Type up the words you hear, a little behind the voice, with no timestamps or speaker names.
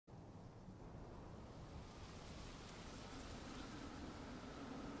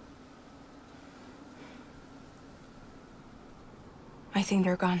I think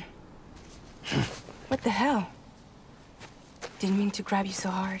they're gone. What the hell? Didn't mean to grab you so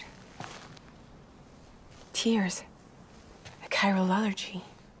hard. Tears. A chiral allergy.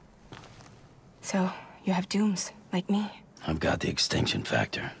 So, you have dooms, like me. I've got the extinction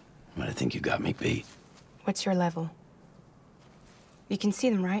factor, but I think you got me beat. What's your level? You can see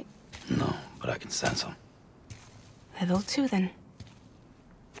them, right? No, but I can sense them. Level 2, then.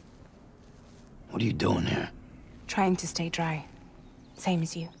 What are you doing here? Trying to stay dry. Same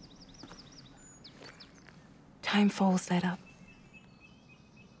as you. Timefall's let up.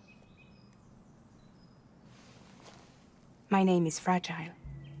 My name is Fragile.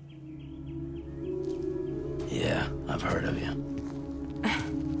 Yeah, I've heard of you.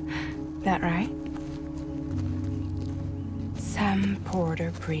 That right? Sam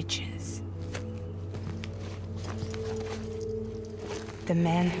Porter Bridges. The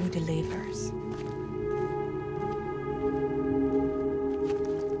man who delivers.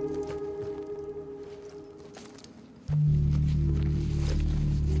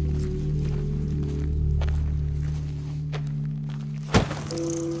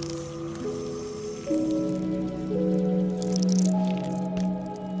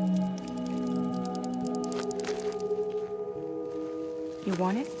 You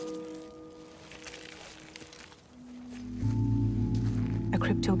want it? A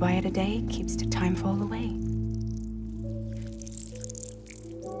crypto byte a day keeps the timefall away.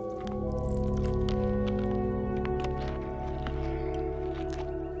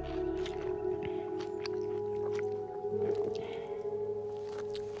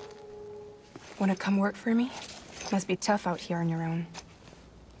 Wanna come work for me? Must be tough out here on your own.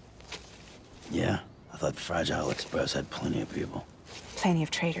 Yeah, I thought Fragile Express had plenty of people. Plenty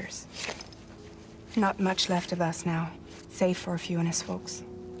of traitors. Not much left of us now, save for a few honest folks.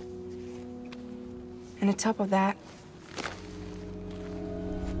 And on top of that,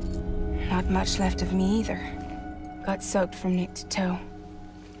 not much left of me either. Got soaked from neck to toe.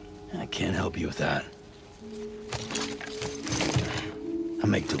 I can't help you with that. I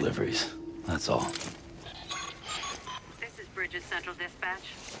make deliveries, that's all. This is Bridges Central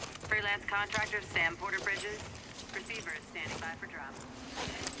Dispatch. Freelance contractor Sam Porter Bridges. Receiver is standing by for drop.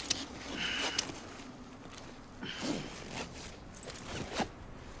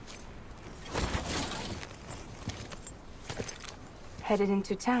 Headed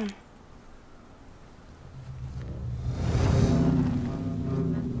into town.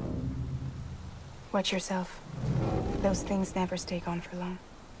 Watch yourself. Those things never stay gone for long.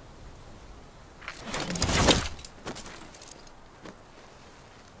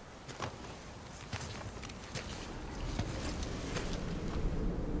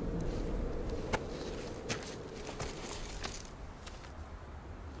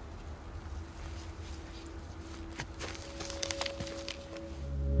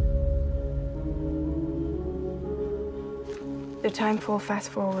 The timefall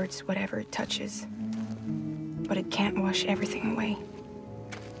fast-forwards whatever it touches. But it can't wash everything away.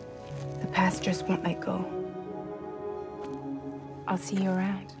 The past just won't let go. I'll see you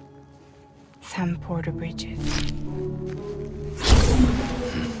around. Sam Porter Bridges.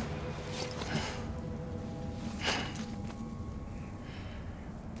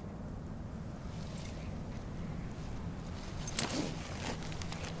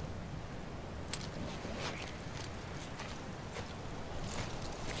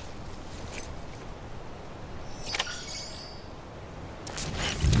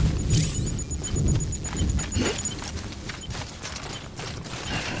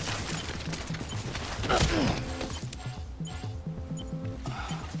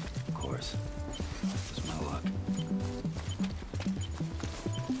 Of course. It's my luck.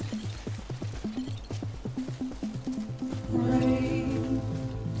 Rain,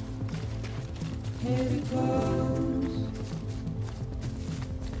 here it goes.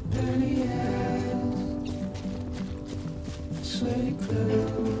 Burning eyes, slowly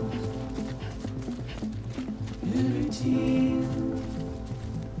close. In routine,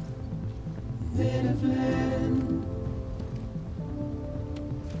 then I've learned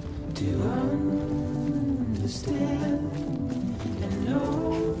to understand and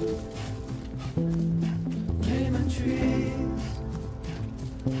know. Play my tricks,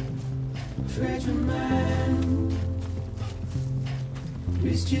 fragile mind,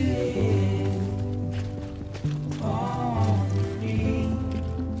 risk your head on me.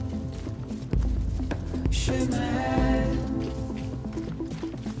 Shut my eyes,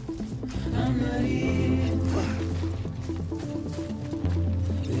 I'm not here.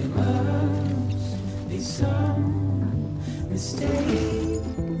 There must be some mistake.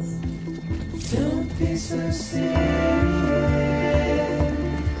 Don't be so serious.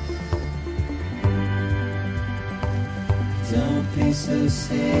 be so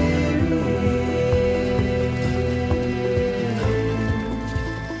serious.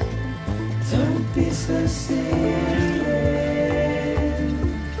 Don't be so serious.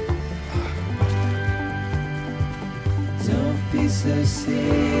 Don't be so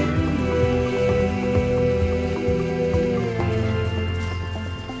serious.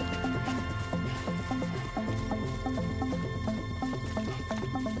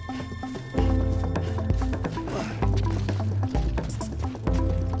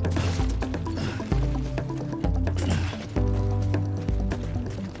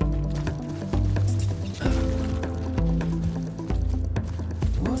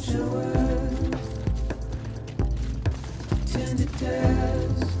 Watch your words turn to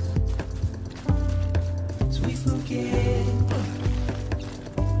dust as we forget,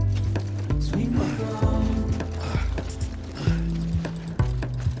 as we move on.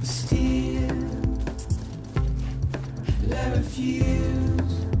 But still, I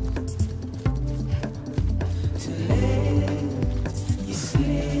refuse to let you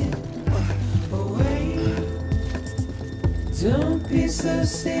slip away. Don't be so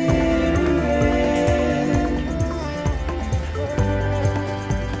serious.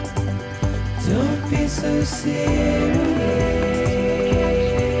 Don't be so serious.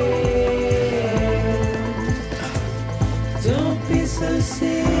 Don't be so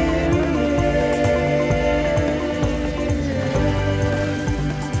serious.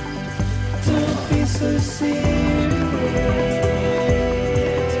 Don't be so serious.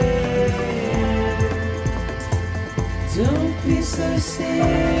 Don't be so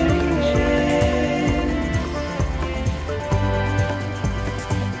serious.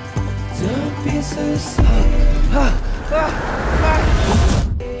 Don't be so serious.